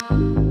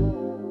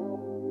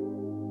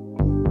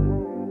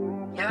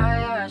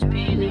Yeah, it's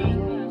Billy.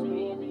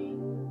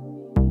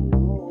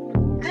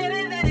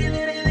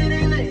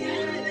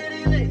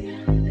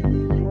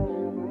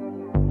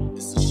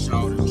 It's a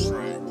shouting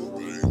track,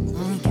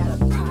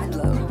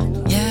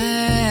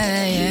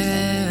 Yeah.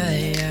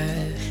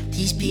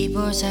 These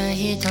people out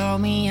here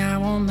told me I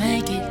won't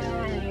make it.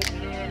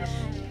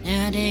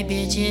 Now they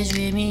bitches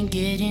with me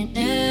getting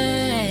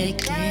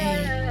naked.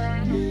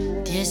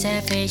 This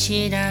that fake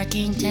shit I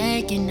can't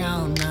take it,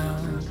 no.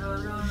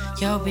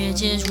 Yo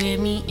bitch is with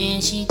me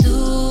and she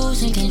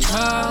losing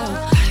control.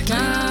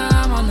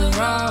 I'm on the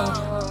road.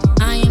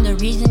 I am the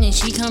reason that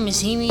she come and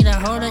see me. The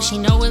holder, she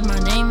know with my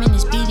name and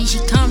it's Beatty. She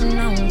coming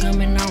on.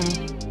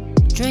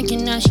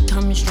 Drinking now, she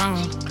coming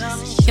strong.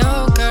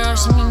 Yo girl,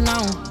 see me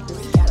know.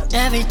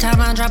 Every time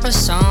I drop a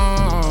song,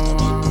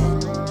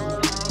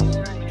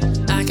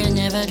 I can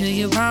never do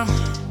you wrong.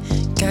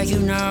 Girl, you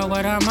know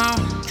what I'm on.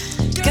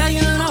 Girl,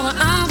 you know where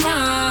I'm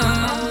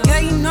from.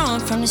 Girl, you know I'm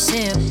from the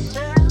SIP.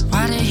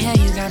 Why the hell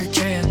you got a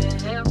drip?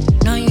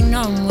 No, you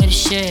know I'm with a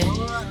shit.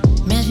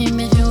 Miss me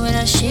with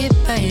that shit,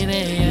 baby.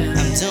 Yeah.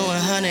 I'm doing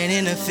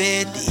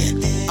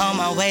 150, on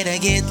my way to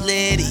get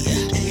litty.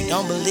 You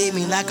don't believe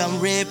me like I'm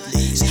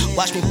Ripley's.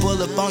 Watch me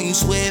pull up on you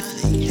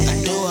swiftly.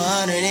 I do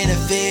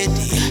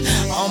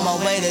 150, on my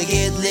way to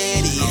get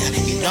litty.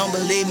 You don't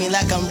believe me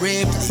like I'm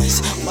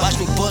Ripley's. Watch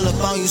me pull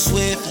up on you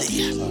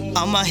swiftly.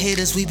 All my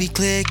hitters, we be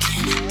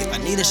clicking. If I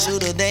need a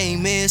shooter, they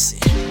ain't missing.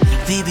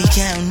 We be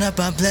counting up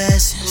our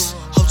blessings.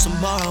 Hope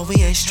tomorrow we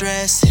ain't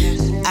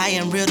stressing. I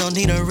am real, don't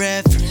need a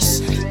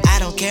reference. I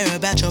don't care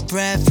about your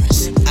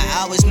preference. I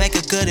always make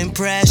a good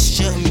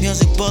impression. Shooting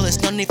music bullets,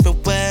 no need for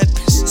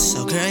weapons.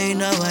 So girl, you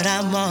know what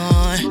I'm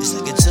on. It's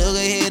like it took a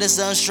hit of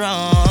so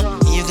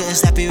strong. You couldn't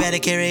stop, you had to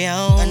carry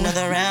on.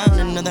 Another round,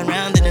 and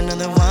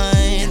another one.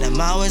 And I'm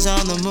always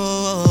on the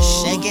move,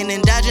 shaking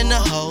and dodging the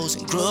hoes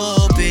and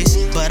groupies.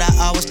 But I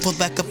always pull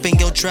back up in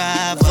your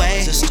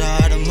driveway to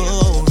start a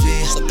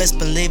movie. So best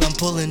believe I'm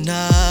pulling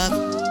up.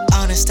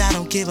 Honest, I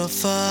don't give a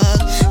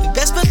fuck. You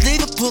best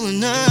believe I'm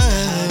pulling up.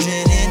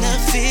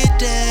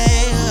 150.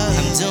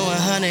 I'm doing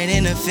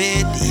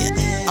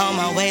 150. On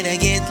my way to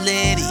get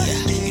litty.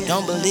 You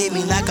don't believe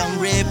me like I'm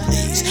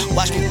Ripley's.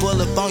 Watch me pull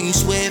up on you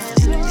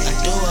swiftly. I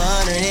do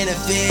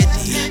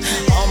 150.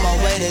 On my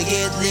way to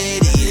get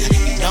litty.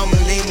 You don't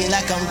believe me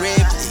like I'm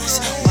Ripley's.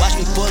 Watch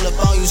me pull up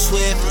on you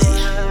swiftly.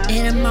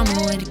 And I'm on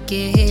my way to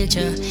get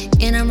ya.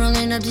 And I'm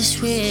rolling up the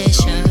switch,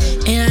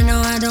 And I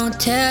know I don't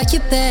tell you,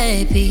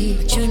 baby,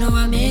 but you know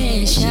I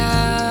miss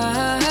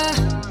ya.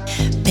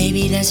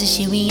 Baby, that's the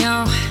shit we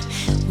on.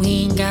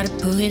 We ain't gotta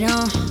put it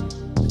on.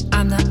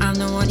 I'm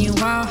the one you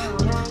want.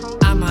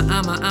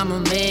 I'ma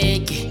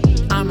make it.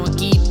 I'ma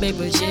keep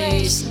paper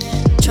chasing.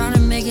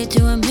 Tryna make it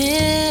to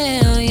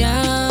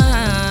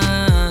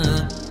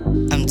 1,000,000.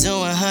 I'm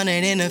doing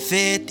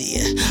 150,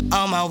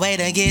 on my way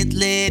to get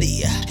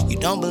litty. You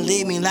don't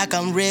believe me like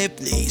I'm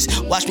Ripley's.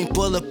 Watch me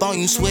pull up on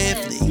you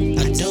swiftly.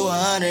 I do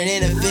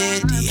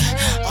 150,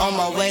 on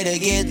my way to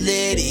get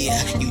litty.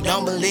 You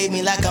don't believe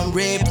me like I'm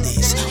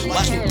Ripley's.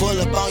 Watch me pull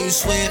up on you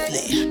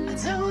swiftly. I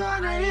do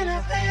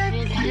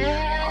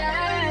 150.